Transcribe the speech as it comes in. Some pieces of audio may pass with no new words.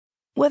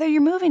Whether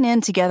you're moving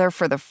in together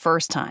for the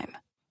first time,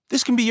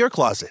 This can be your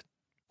closet.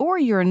 or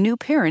you're a new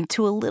parent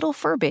to a little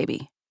fur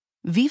baby,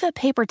 Viva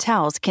paper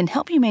towels can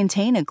help you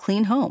maintain a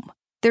clean home.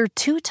 They're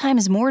 2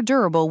 times more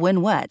durable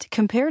when wet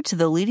compared to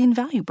the leading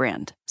value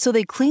brand, so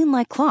they clean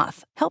like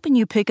cloth, helping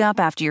you pick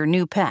up after your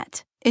new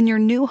pet in your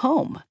new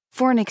home.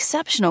 For an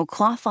exceptional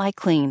cloth-like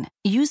clean,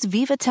 use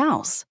Viva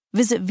towels.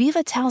 Visit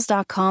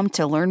vivatowels.com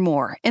to learn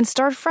more and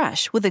start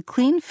fresh with a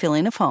clean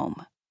feeling of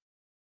home.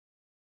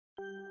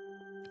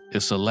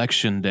 It's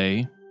election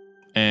day,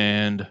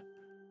 and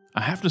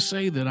I have to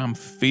say that I'm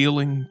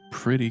feeling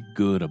pretty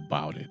good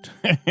about it.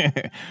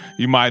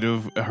 You might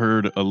have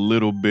heard a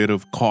little bit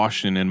of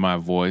caution in my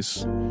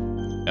voice.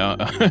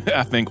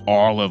 I think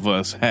all of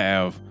us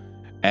have,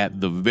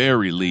 at the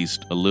very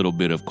least, a little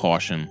bit of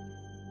caution.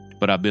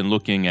 But I've been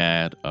looking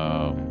at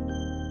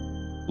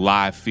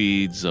live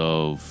feeds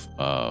of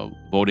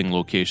voting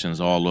locations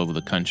all over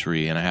the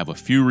country, and I have a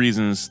few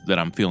reasons that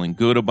I'm feeling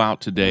good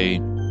about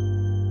today.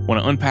 I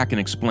want to unpack and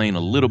explain a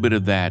little bit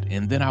of that,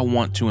 and then I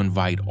want to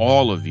invite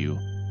all of you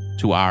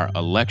to our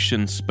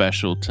election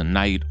special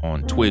tonight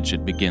on Twitch.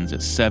 It begins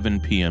at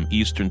 7 p.m.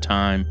 Eastern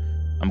Time.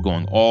 I'm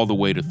going all the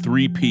way to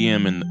 3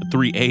 a.m. in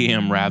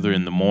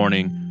the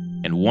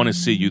morning, and want to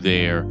see you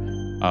there.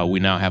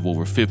 We now have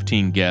over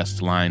 15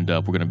 guests lined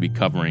up. We're going to be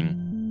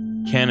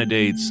covering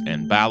candidates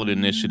and ballot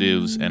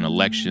initiatives and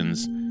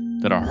elections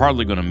that are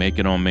hardly going to make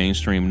it on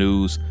mainstream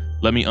news.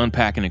 Let me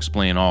unpack and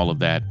explain all of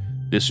that.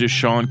 This is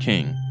Sean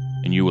King,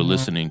 and you are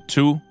listening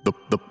to The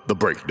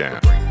Breakdown.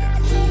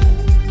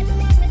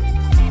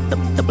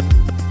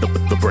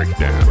 The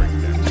Breakdown.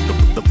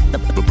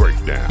 The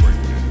Breakdown.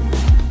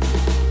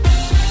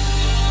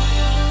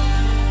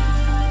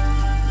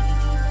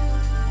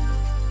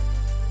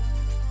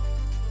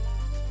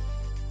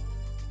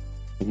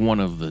 One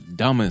of the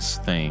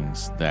dumbest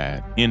things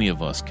that any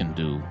of us can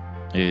do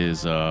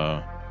is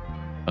a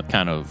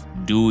kind of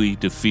Dewey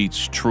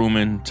defeats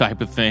Truman type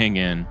of thing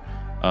and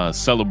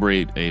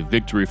celebrate a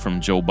victory from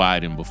Joe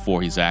Biden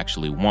before he's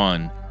actually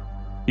won.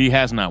 He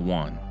has not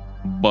won.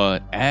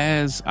 But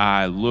as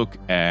I look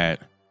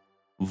at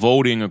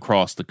voting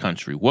across the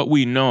country, what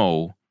we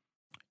know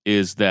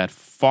is that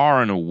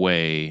far and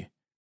away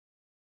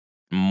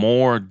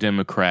more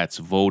Democrats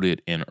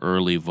voted in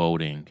early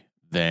voting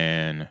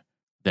than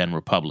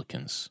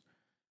Republicans.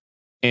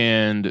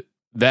 And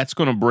that's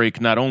going to break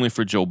not only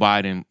for Joe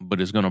Biden,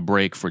 but it's going to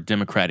break for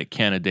Democratic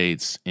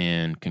candidates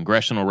in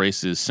congressional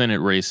races, Senate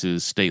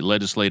races, state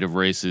legislative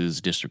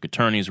races, district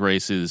attorneys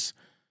races.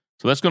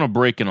 So that's going to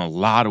break in a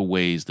lot of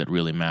ways that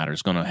really matter.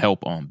 It's going to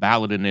help on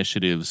ballot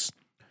initiatives.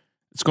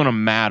 It's going to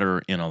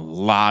matter in a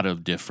lot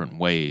of different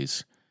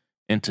ways.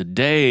 And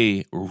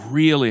today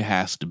really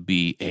has to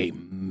be a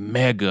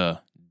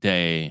mega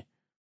day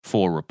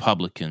for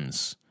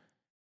Republicans.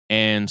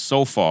 And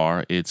so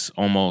far, it's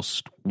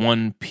almost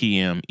 1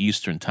 p.m.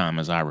 Eastern time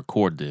as I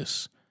record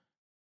this.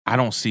 I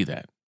don't see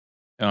that.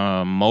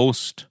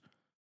 Most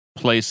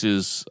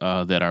places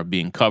that are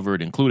being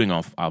covered, including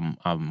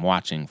I'm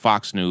watching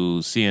Fox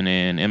News,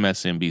 CNN,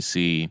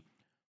 MSNBC,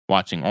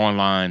 watching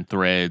online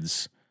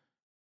threads.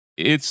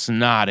 It's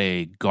not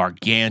a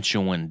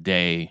gargantuan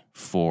day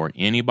for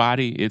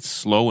anybody. It's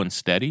slow and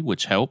steady,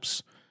 which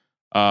helps.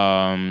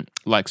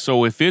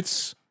 So if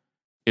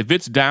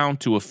it's down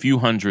to a few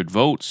hundred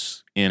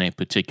votes in a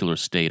particular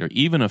state, or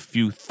even a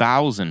few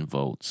thousand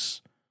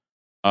votes,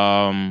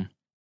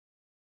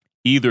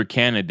 either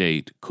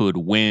candidate could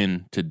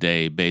win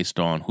today based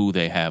on who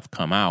they have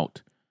come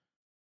out.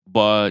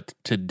 But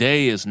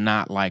today is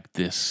not like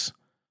this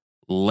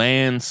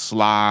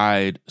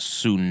landslide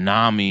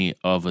tsunami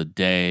of a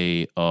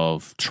day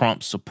of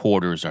Trump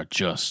supporters are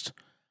just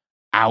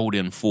out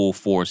in full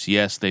force.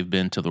 Yes, they've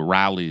been to the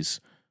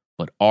rallies,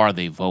 but are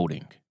they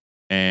voting?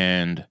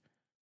 And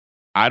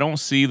I don't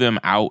see them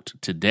out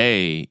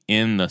today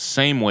in the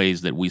same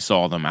ways that we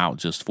saw them out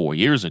just 4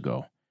 years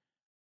ago.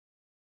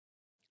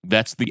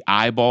 That's the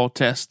eyeball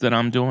test that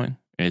I'm doing.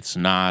 It's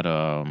not,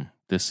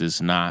 this is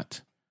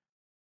not,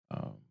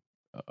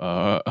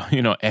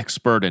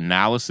 expert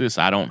analysis.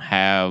 I don't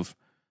have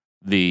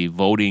the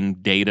voting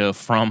data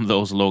from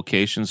those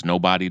locations.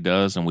 Nobody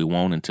does, and we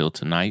won't until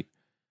tonight.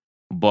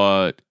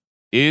 But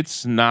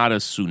it's not a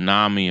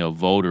tsunami of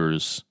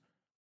voters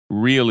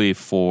really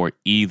for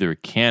either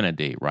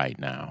candidate right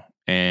now.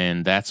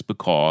 And that's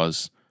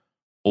because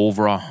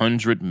over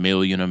 100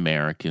 million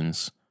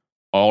Americans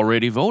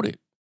already voted.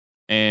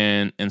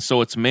 And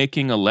so it's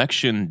making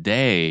election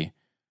day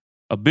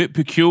a bit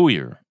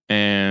peculiar.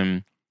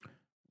 And,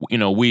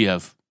 we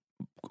have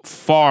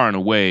far and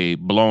away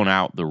blown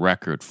out the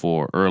record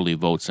for early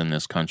votes in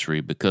this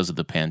country because of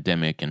the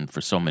pandemic and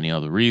for so many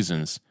other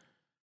reasons.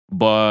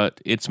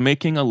 But it's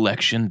making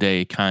election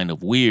day kind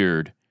of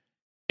weird.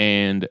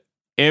 And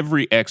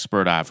every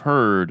expert I've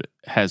heard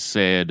has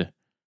said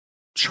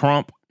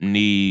Trump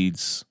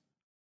needs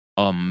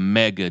a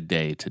mega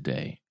day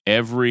today.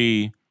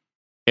 Every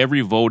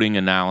voting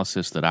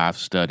analysis that I've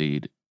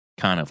studied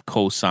kind of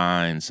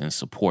cosigns and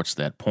supports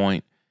that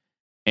point.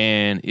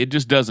 And it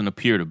just doesn't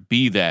appear to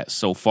be that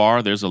so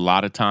far. There's a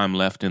lot of time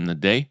left in the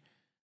day.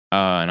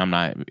 And I'm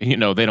not,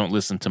 they don't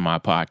listen to my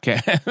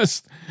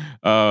podcast.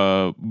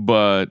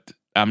 But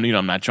I'm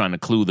not trying to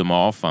clue them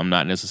off. I'm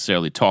not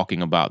necessarily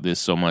talking about this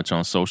so much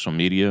on social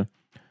media.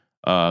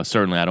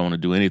 Certainly, I don't want to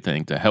do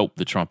anything to help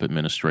the Trump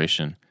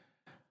administration.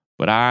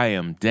 But I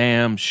am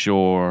damn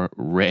sure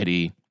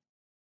ready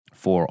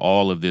for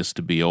all of this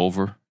to be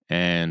over.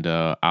 And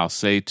I'll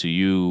say to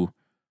you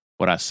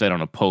what I said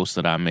on a post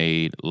that I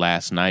made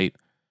last night.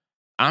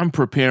 I'm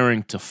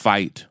preparing to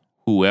fight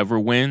whoever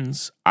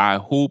wins. I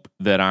hope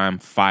that I'm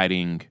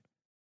fighting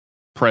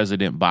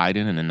President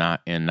Biden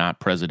and not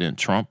President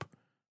Trump.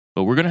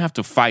 But we're going to have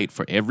to fight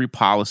for every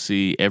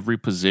policy, every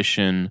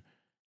position,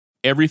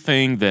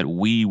 everything that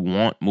we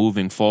want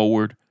moving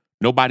forward.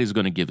 Nobody's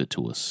going to give it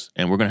to us,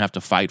 and we're going to have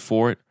to fight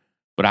for it.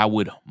 But I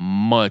would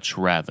much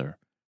rather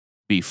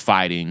be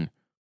fighting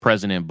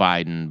President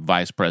Biden,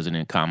 Vice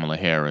President Kamala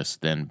Harris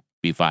than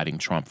be fighting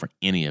Trump for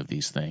any of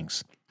these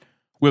things.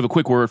 We have a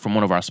quick word from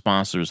one of our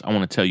sponsors. I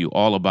want to tell you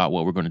all about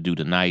what we're going to do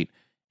tonight,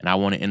 and I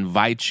want to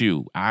invite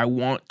you. I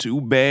want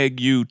to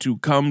beg you to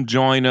come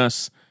join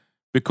us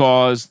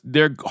because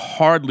they're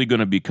hardly going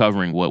to be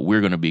covering what we're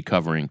going to be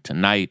covering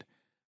tonight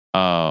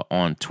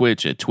on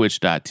Twitch at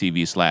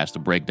twitch.tv/The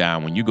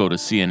Breakdown. When you go to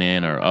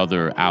CNN or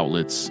other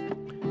outlets,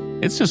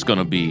 it's just going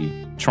to be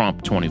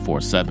Trump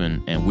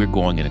 24/7, and we're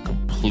going in a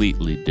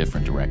completely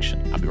different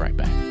direction. I'll be right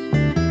back.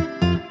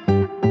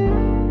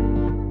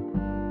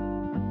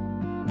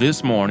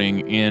 This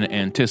morning, in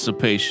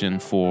anticipation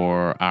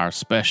for our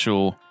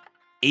special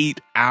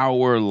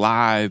 8-hour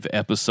live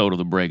episode of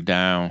The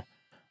Breakdown,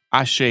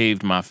 I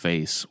shaved my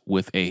face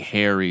with a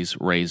Harry's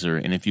razor.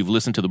 And if you've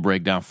listened to The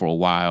Breakdown for a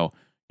while,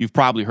 you've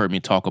probably heard me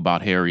talk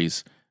about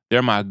Harry's.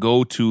 They're my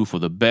go-to for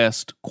the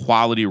best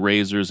quality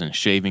razors and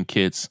shaving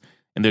kits,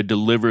 and they're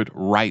delivered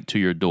right to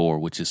your door,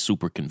 which is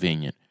super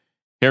convenient.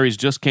 Harry's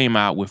just came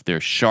out with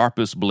their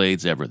sharpest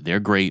blades ever. They're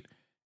great.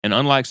 And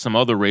unlike some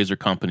other razor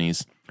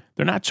companies,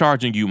 they're not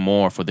charging you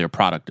more for their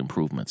product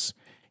improvements.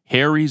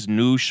 Harry's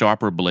new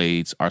sharper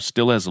blades are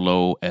still as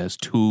low as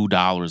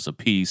 $2 a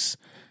piece.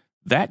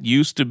 That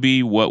used to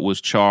be what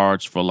was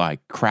charged for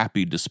like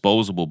crappy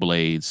disposable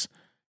blades.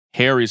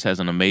 Harry's has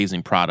an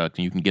amazing product,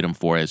 and you can get them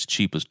for as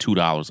cheap as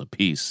 $2 a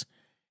piece.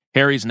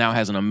 Harry's now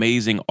has an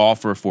amazing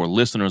offer for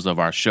listeners of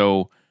our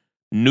show.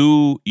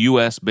 New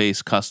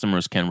U.S.-based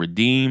customers can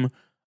redeem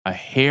a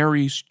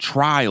Harry's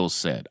trial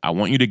set. I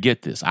want you to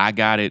get this. I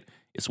got it.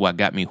 It's what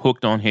got me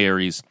hooked on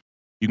Harry's.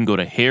 You can go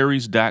to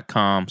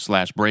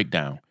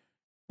harrys.com/breakdown.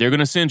 They're going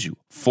to send you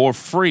for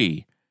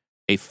free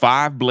a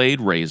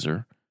 5-blade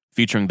razor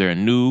featuring their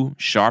new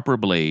sharper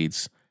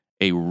blades,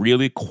 a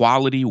really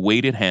quality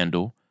weighted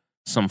handle,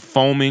 some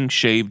foaming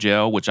shave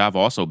gel, which I've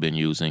also been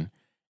using,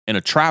 and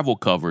a travel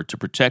cover to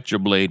protect your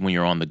blade when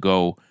you're on the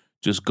go.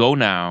 Just go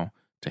now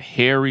to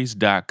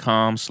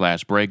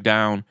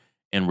harrys.com/breakdown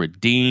and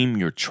redeem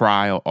your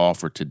trial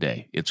offer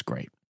today. It's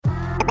great.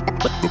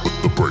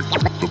 The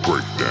breakdown. The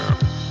breakdown.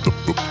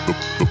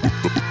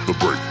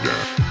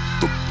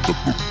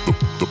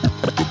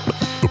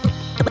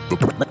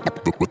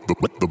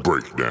 The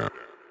breakdown.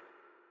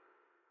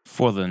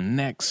 For the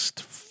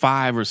next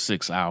 5 or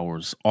 6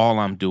 hours, all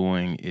I'm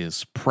doing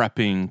is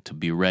prepping to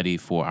be ready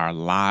for our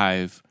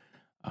live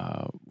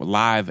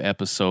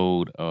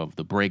episode of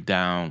The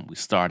Breakdown. We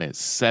start at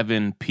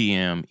 7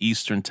 p.m.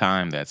 Eastern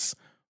Time. That's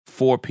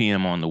 4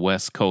 p.m. on the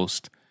West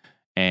Coast,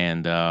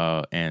 and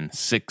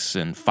 6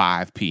 and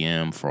 5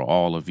 p.m. for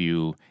all of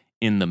you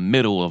in the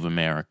middle of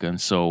America.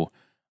 And so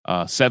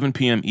 7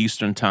 p.m.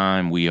 Eastern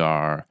Time, we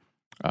are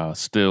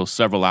still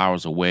several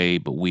hours away,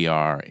 but we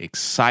are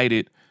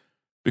excited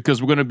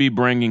because we're going to be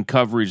bringing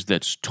coverage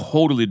that's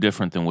totally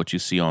different than what you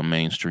see on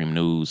mainstream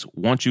news.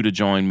 Want you to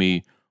join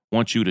me.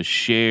 Want you to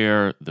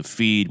share the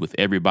feed with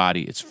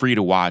everybody. It's free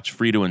to watch,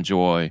 free to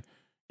enjoy.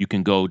 You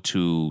can go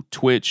to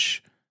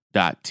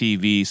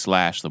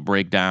twitch.tv/The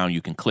Breakdown.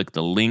 You can click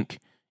the link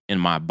in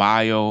my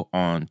bio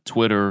on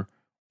Twitter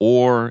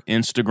or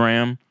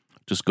Instagram.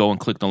 Just go and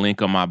click the link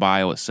on my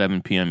bio at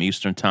 7 p.m.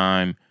 Eastern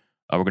Time.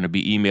 We're going to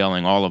be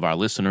emailing all of our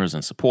listeners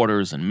and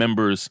supporters and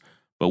members,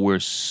 but we're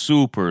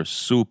super,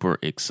 super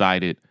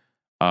excited.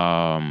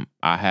 I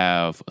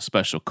have a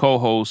special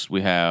co-host.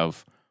 We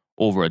have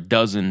over a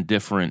dozen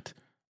different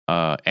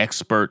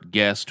expert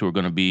guests who are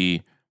going to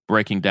be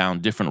breaking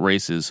down different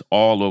races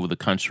all over the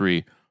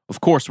country.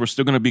 Of course, we're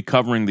still going to be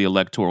covering the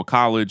Electoral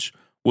College.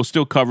 We'll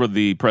still cover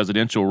the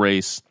presidential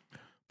race,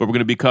 but we're going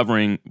to be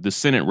covering the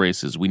Senate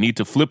races. We need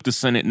to flip the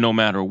Senate no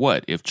matter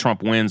what, if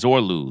Trump wins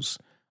or loses.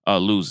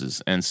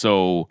 And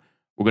so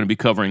we're going to be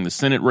covering the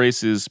Senate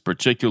races,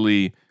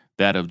 particularly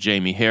that of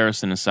Jamie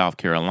Harrison in South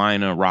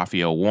Carolina,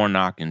 Raphael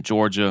Warnock in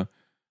Georgia.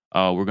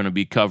 We're going to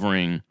be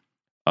covering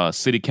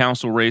city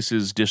council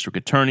races, district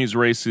attorneys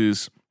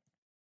races.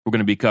 We're going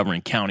to be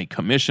covering county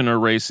commissioner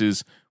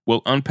races.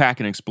 We'll unpack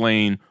and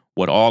explain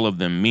what all of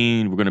them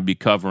mean. We're going to be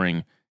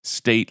covering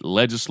state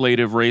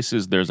legislative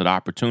races. There's an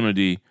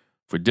opportunity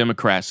for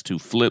Democrats to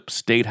flip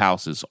state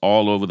houses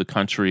all over the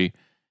country.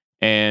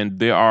 And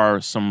there are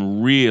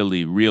some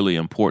really, really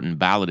important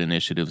ballot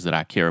initiatives that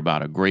I care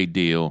about a great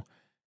deal.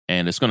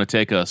 And it's going to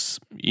take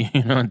us,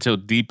 until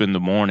deep in the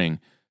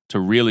morning to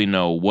really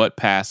know what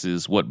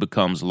passes, what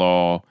becomes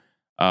law,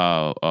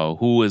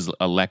 who is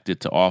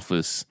elected to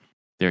office.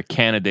 There are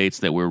candidates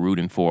that we're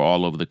rooting for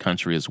all over the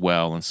country as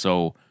well. And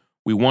so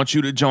we want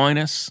you to join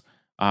us.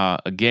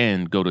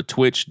 Again, go to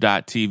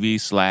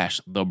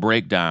twitch.tv/The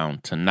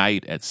Breakdown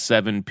tonight at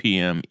 7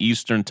 p.m.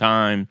 Eastern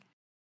Time.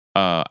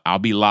 I'll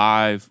be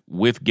live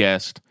with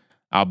guests.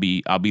 I'll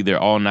be there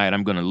all night.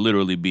 I'm going to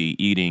literally be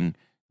eating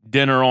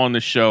dinner on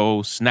the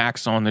show,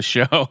 snacks on the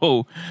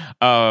show.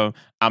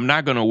 I'm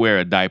not going to wear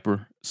a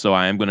diaper, so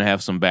I am going to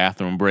have some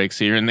bathroom breaks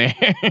here and there.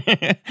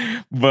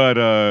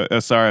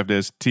 But sorry if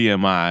there's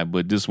TMI,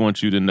 but just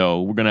want you to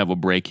know we're going to have a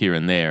break here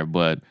and there.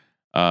 But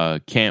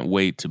can't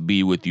wait to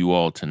be with you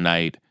all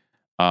tonight.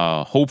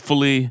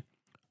 Hopefully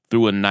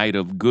through a night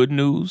of good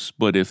news.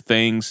 But if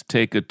things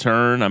take a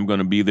turn, I'm going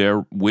to be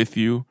there with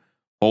you,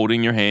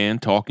 holding your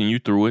hand, talking you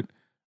through it.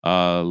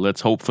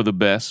 Let's hope for the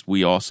best.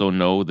 We also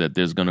know that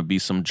there's going to be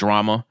some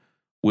drama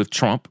with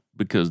Trump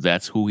because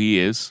that's who he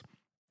is.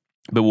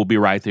 But we'll be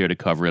right there to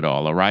cover it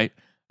all right?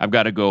 I've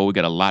got to go. We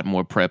got a lot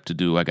more prep to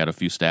do. I got a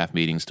few staff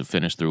meetings to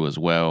finish through as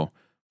well.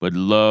 But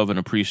love and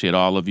appreciate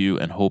all of you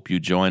and hope you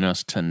join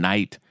us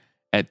tonight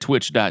at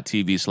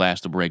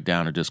twitch.tv/The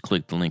Breakdown or just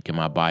click the link in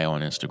my bio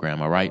on Instagram,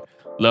 all right?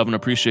 Love and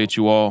appreciate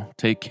you all.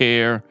 Take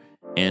care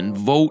and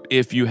vote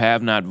if you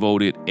have not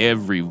voted.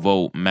 Every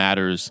vote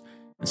matters.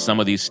 And some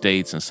of these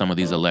states and some of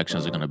these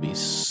elections are going to be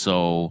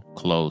so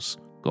close.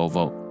 Go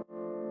vote.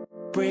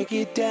 Break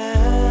it down.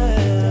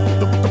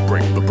 The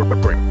breakdown.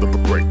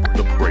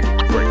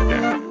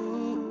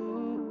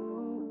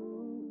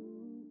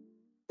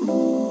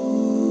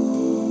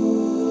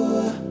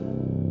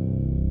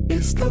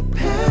 It's the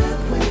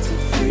pathway to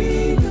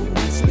freedom.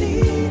 It's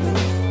leading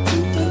to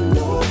the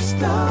North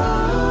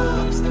Star.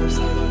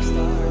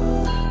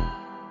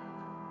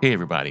 Hey,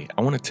 everybody.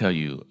 I want to tell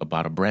you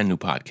about a brand new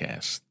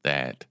podcast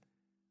that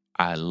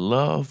I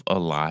love a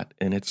lot.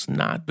 And it's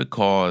not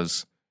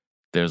because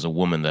there's a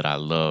woman that I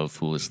love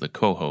who is the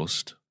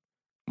co-host,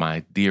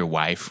 my dear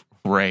wife,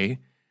 Ray,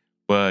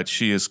 but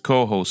she is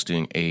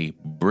co-hosting a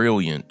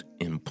brilliant,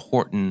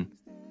 important,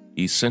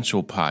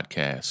 essential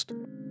podcast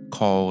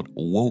called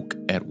Woke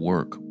at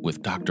Work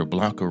with Dr.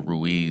 Blanca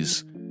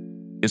Ruiz.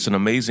 It's an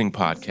amazing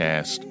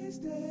podcast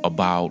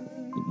about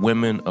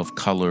women of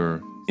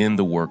color in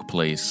the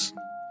workplace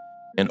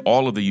and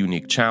all of the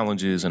unique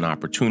challenges and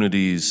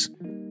opportunities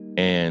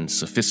and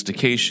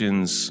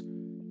sophistications.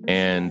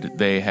 And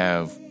they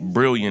have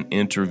brilliant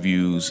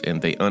interviews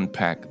and they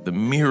unpack the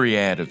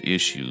myriad of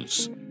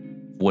issues,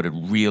 what it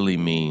really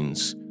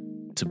means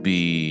to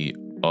be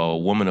a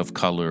woman of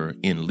color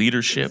in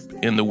leadership,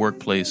 in the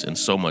workplace, and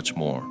so much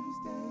more.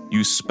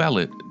 You spell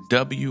it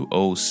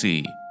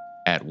WOC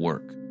at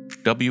work.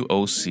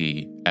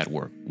 WOC at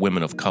work.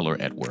 Women of color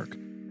at work.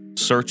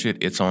 Search it.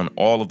 It's on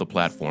all of the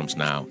platforms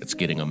now. It's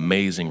getting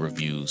amazing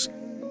reviews,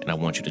 and I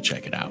want you to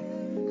check it out.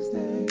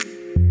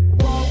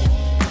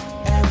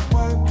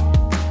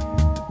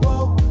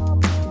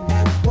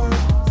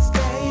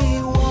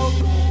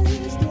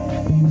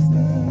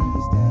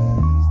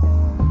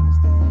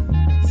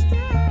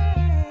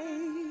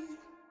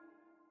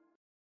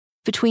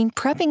 Between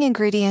prepping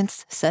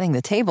ingredients, setting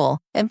the table,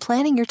 and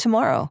planning your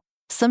tomorrow,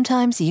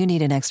 sometimes you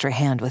need an extra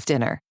hand with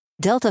dinner.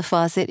 Delta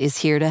Faucet is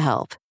here to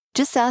help.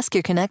 Just ask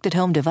your connected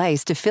home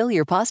device to fill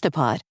your pasta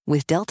pot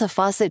with Delta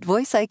Faucet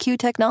Voice IQ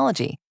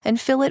technology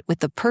and fill it with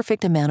the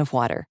perfect amount of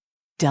water.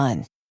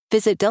 Done.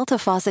 Visit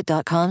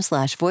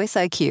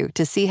deltafaucet.com/voiceIQ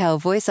to see how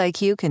Voice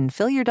IQ can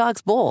fill your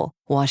dog's bowl,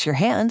 wash your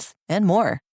hands, and more.